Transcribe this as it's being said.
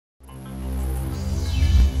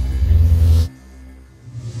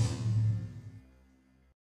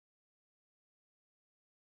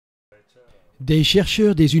Des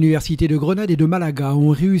chercheurs des universités de Grenade et de Malaga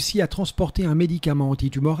ont réussi à transporter un médicament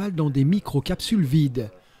antitumoral dans des microcapsules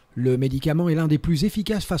vides. Le médicament est l'un des plus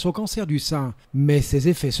efficaces face au cancer du sein, mais ses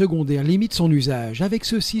effets secondaires limitent son usage. Avec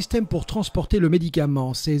ce système pour transporter le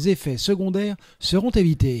médicament, ces effets secondaires seront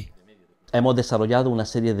évités. Hemos desarrollado una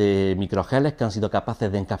serie de microgeles que han sido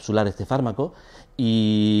capaces de encapsular este fármaco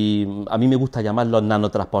y a mí me gusta llamarlos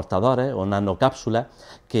nanotransportadores o nanocápsulas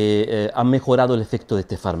que han mejorado el efecto de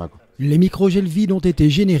este fármaco. Les microgels vides ont été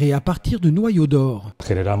générés à partir de noyaux d'or.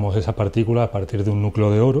 Generamos esa partícula a partir de un núcleo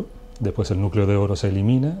de oro, después el núcleo de oro se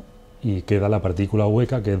elimina y queda la partícula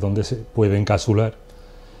hueca, que es donde se puede encapsular,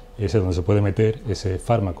 es donde se puede meter ese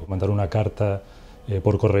fármaco. Mandar una carta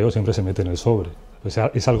por correo siempre se mete en el sobre. Pues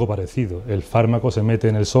es algo parecido, el fármaco se mete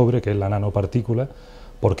en el sobre, que es la nanopartícula.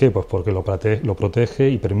 ¿Por qué? Pues porque lo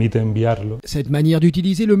protege y permite enviarlo. Cette manière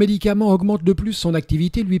d'utiliser le médicament augmente de plus son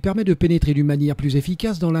activité, lui permet de pénétrer d'une manière plus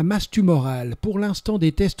efficace dans la masse tumorale. Pour l'instant,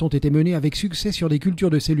 des tests ont été menés avec succès sur des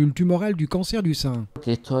cultures de cellules tumorales du cancer du sein.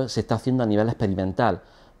 Esto se está haciendo a nivel experimental,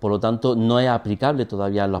 por lo tanto no es aplicable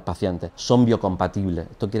todavía en los pacientes. Son biocompatibles,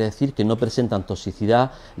 esto quiere decir que no presentan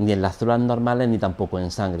toxicidad ni en las células normales ni tampoco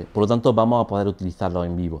en sangre, por lo tanto vamos a poder utilizarlos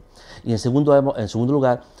en vivo. Y en segundo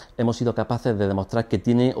lugar, hemos sido capaces de demostrar que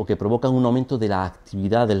tiene o que provocan un aumento de la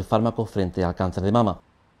actividad del fármaco frente al cáncer de mama.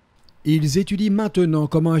 Ils étudient maintenant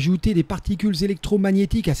comment ajouter des particules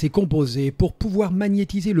électromagnétiques à ces composés pour pouvoir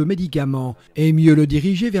magnétiser le médicament et mieux le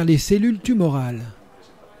diriger vers les cellules tumorales.